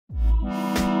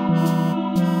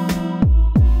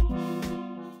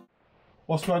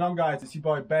What's going on, guys? It's your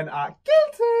boy Ben at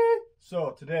GILLTYYY.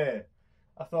 So today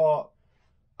I thought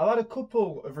I've had a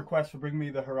couple of requests for Bring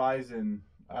Me the Horizon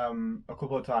a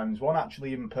couple of times, one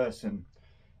actually in person,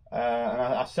 and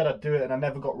I said I'd do it and I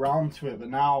never got round to it, but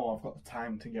now I've got the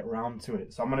time to get round to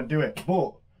it, so I'm going to do it.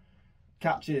 But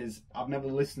catch is, I've never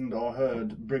listened or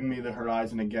heard Bring Me the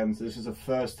Horizon again, so this is a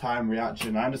first time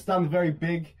reaction. I understand they're very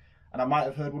big and I might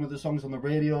have heard one of the songs on the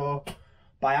radio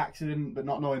by accident, but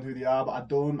not knowing who they are. But I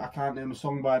can't name a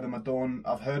song by them.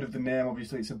 I've heard of the name,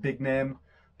 obviously it's a big name,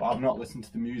 but I've not listened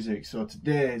to the music. So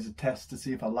today is a test to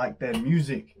see if I like their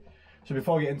music. So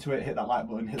before we get into it, hit that like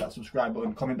button, hit that subscribe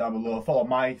button, comment down below, follow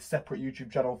my separate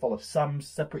YouTube channel, follow Sam's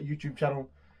separate YouTube channel,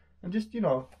 and just, you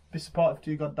know, be supportive to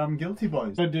you goddamn guilty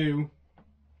boys. I'm gonna do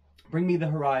Bring Me the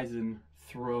Horizon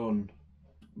Throne.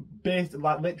 Based,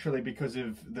 like, literally because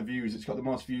of the views. It's got the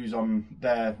most views on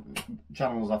their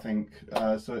channels, I think.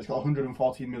 So it's got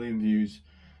 114 million views,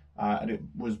 and it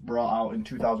was brought out in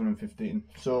 2015.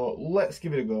 So let's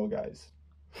give it a go, guys.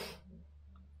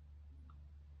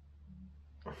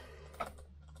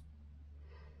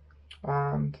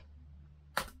 And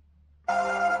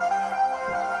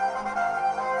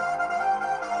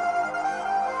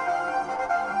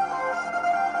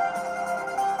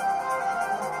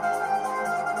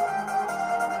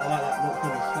I like that look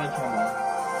with a sledgehammer.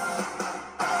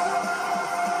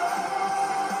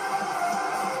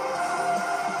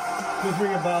 Just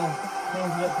ring a bell.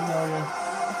 Sounds a bit familiar.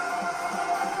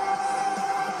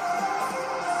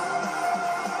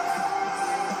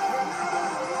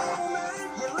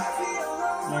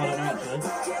 No, I don't know actually.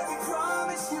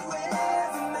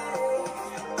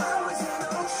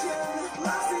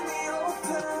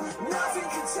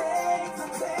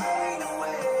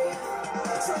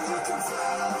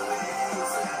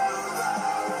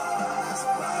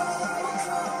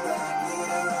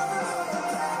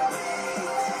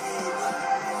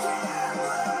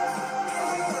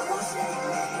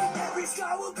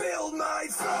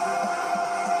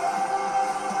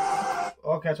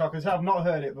 Okay, so I can say I've not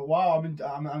heard it, but wow, I'm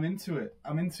into it.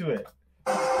 I'm into it.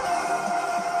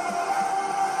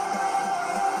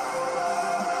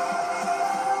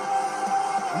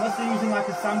 Unless they're using like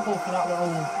a sample for that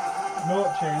little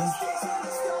note change.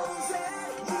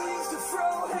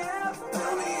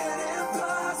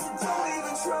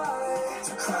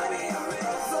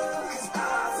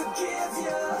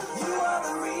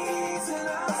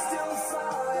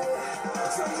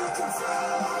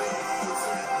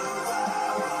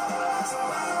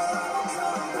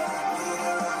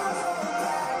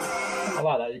 I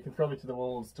like that. You can throw me to the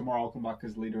wolves. Tomorrow I'll come back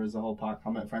as leader as the whole pack.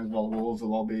 I'll make friends with all the wolves.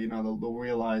 They'll all be, you know, they'll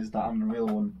realise that I'm the real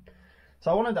one.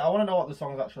 So I want to know what the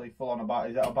song's actually full on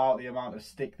about. Is it about the amount of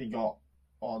stick they got,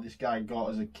 or this guy got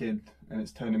as a kid, and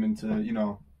it's turned him into, you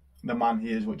know, the man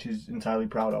he is, which he's entirely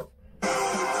proud of.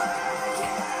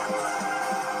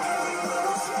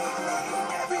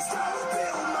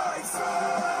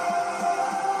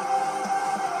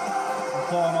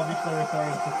 So I'm obviously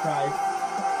referring to Christ.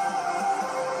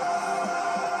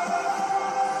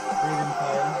 Breathing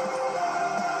fire.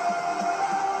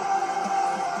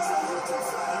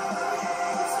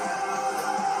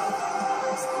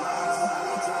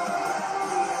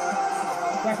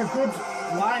 It's like a good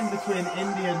line between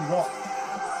indie and rock.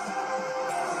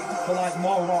 But like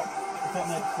more rock, if that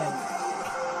makes sense.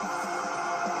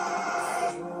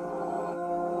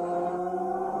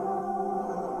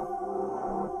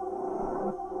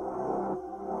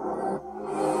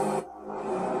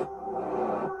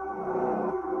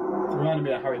 Reminded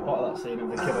me of Harry Potter, that scene of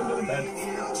the kid under the bed.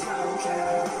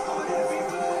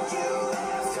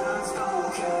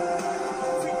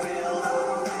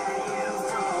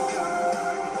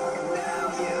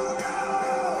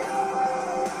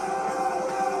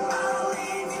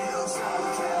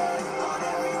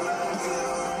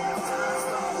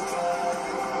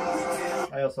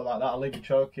 I also like that. I'll leave you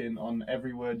choking on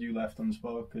every word you left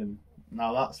unspoken.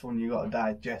 Now that's one you gotta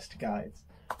digest, guys.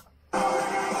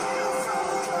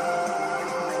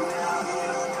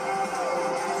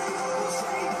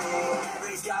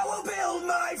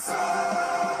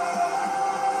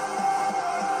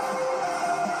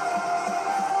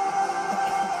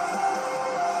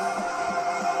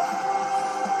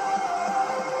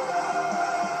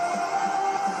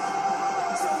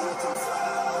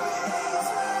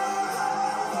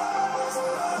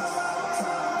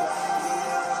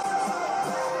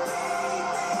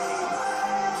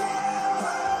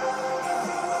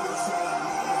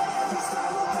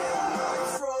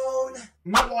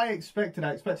 Not what I expected.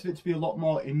 I expected it to be a lot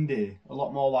more indie, a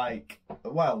lot more like,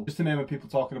 well, just the name of people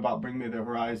talking about Bring Me the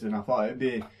Horizon. I thought it'd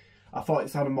be I thought it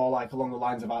sounded more like along the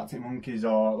lines of Arctic Monkeys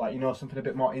or like, you know, something a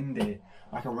bit more indie,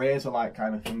 like a Razor-like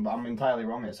kind of thing, but I'm entirely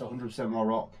wrong. It's 100%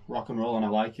 more rock and roll, and I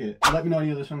like it. Let me know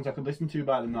any other songs I could listen to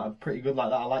by them that are pretty good like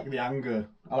that. I like the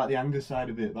anger side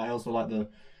of it, but I also like the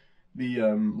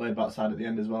laid back side at the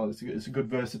end as well. It's a good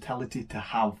versatility to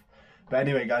have. But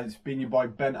anyway guys, it's been your boy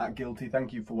Ben at Guilty.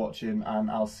 Thank you for watching,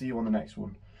 and I'll see you on the next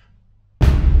one.